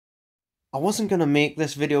I wasn't going to make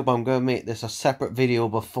this video, but I'm going to make this a separate video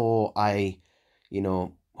before I,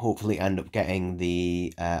 hopefully end up getting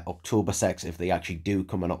the October sets if they actually do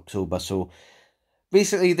come in October. So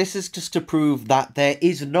basically, this is just to prove that there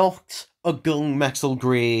is not a gunmetal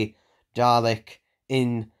grey Dalek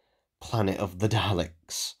in Planet of the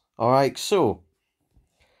Daleks. Alright, so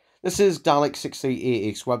this is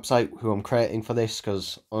Dalek638's website, who I'm creating for this,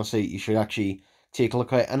 because honestly, you should actually take a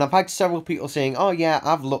look at it. And I've had several people saying, oh yeah,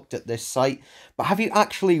 I've looked at this site, but have you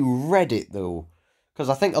actually read it though? Because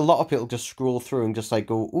I think a lot of people just scroll through and just like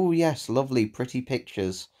go, oh yes, lovely, pretty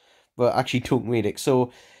pictures, but actually don't read it.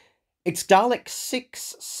 So it's Dalek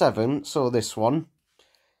 6-7, so this one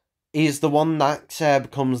is the one that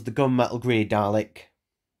becomes the gunmetal grey Dalek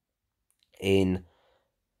in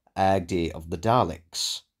Day of the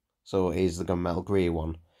Daleks. So it is the gunmetal grey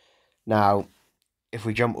one. Now, if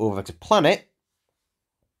we jump over to Planet,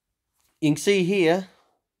 you can see here,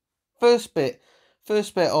 first bit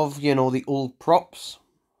of, the old props.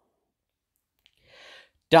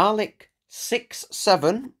 Dalek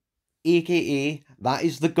 6-7, aka, that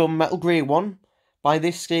is the gunmetal grey one, by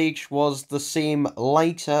this stage was the same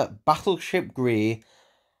lighter battleship grey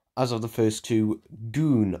as of the first two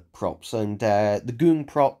Goon props. And the Goon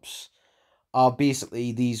props are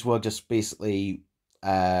basically, these were just basically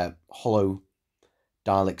hollow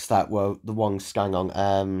Daleks that were the ones scanning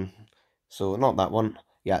on. So not that one.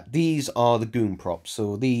 Yeah, these are the Goon props.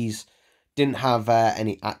 So these didn't have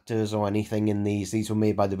any actors or anything in these. These were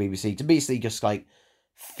made by the BBC to basically just like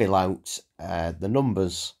fill out the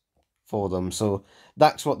numbers for them. So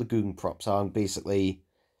that's what the Goon props are. And basically,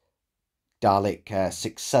 Dalek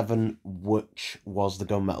 6-7, which was the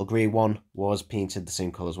gunmetal grey one, was painted the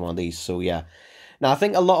same colour as one of these. So yeah. Now I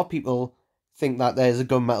think a lot of people think that there's a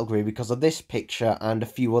gunmetal grey because of this picture and a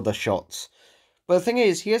few other shots. But the thing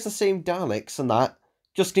is, here's the same Daleks and that,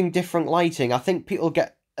 just in different lighting. I think people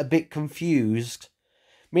get a bit confused,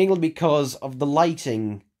 mainly because of the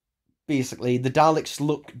lighting. Basically, the Daleks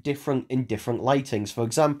look different in different lightings. For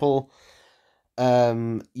example,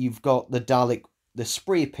 you've got the Dalek, the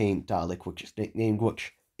spray paint Dalek, which is nicknamed,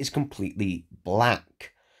 which is completely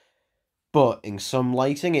black. But in some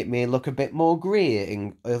lighting, it may look a bit more grey.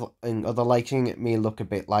 In other lighting, it may look a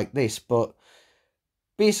bit like this. But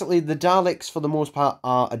basically, the Daleks, for the most part,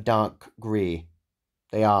 are a dark grey.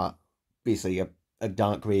 They are basically a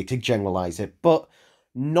dark grey, to generalise it. But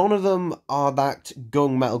none of them are that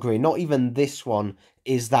gunmetal grey. Not even this one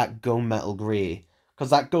is that gunmetal grey. Because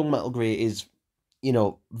that gunmetal grey is,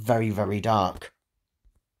 very, very dark.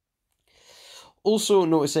 Also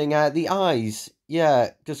noticing the eyes. Yeah,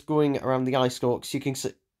 just going around the eye stalks. You can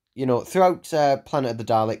see, throughout Planet of the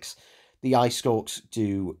Daleks, the eye stalks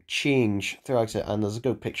do change throughout it. And there's a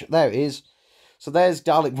good picture. There it is. So there's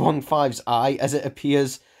Dalek 1-5's eye as it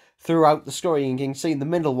appears throughout the story. And you can see the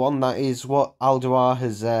middle one, that is what Alduar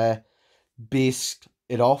has based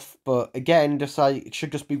it off. But again, just like, it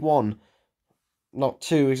should just be one, not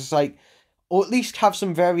two. It's just like, or at least have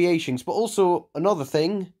some variations. But also, another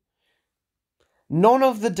thing, none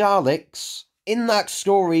of the Daleks in that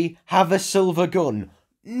story have a silver gun.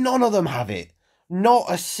 None of them have it. Not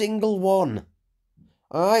a single one.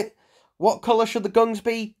 Alright? What colour should the guns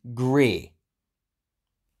be? Grey.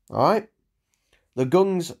 Alright? The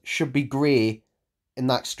guns should be grey in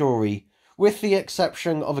that story, with the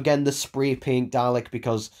exception of, again, the spray paint Dalek,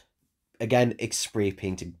 because, again, it's spray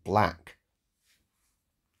painted black.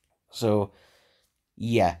 So,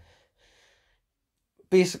 yeah.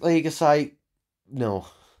 Basically, it's like, no.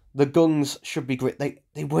 The guns should be grey.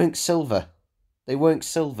 They weren't silver. They weren't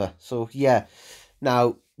silver. So, yeah.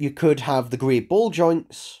 Now, you could have the grey ball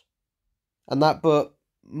joints and that, but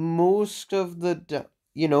most of the...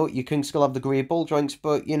 you can still have the grey ball joints,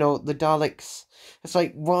 but, the Daleks, it's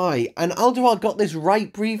like, why? And Alduar got this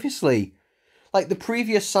right previously. Like, the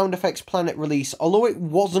previous Sound Effects Planet release, although it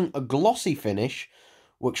wasn't a glossy finish,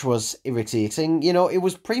 which was irritating, it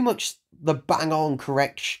was pretty much the bang-on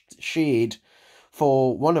correct shade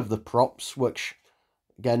for one of the props, which,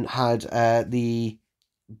 again, had the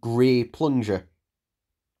grey plunger.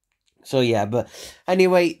 So yeah, but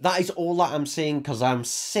anyway, that is all that I'm saying, because I'm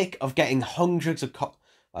sick of getting hundreds of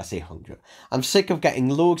I say 100. I'm sick of getting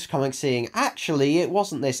loads of comments saying, actually, it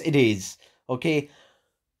wasn't this. It is. Okay?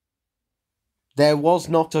 There was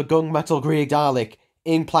not a gunmetal grey Dalek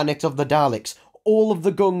in Planet of the Daleks. All of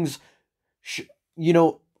the guns, shouldn't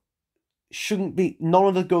be... None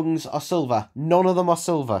of the guns are silver. None of them are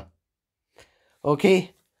silver.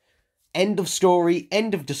 Okay? End of story.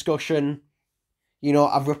 End of discussion.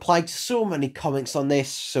 I've replied to so many comments on this,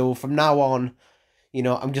 so from now on,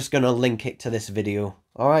 I'm just going to link it to this video.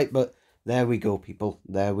 Alright, but there we go, people.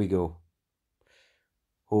 There we go.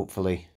 hopefully.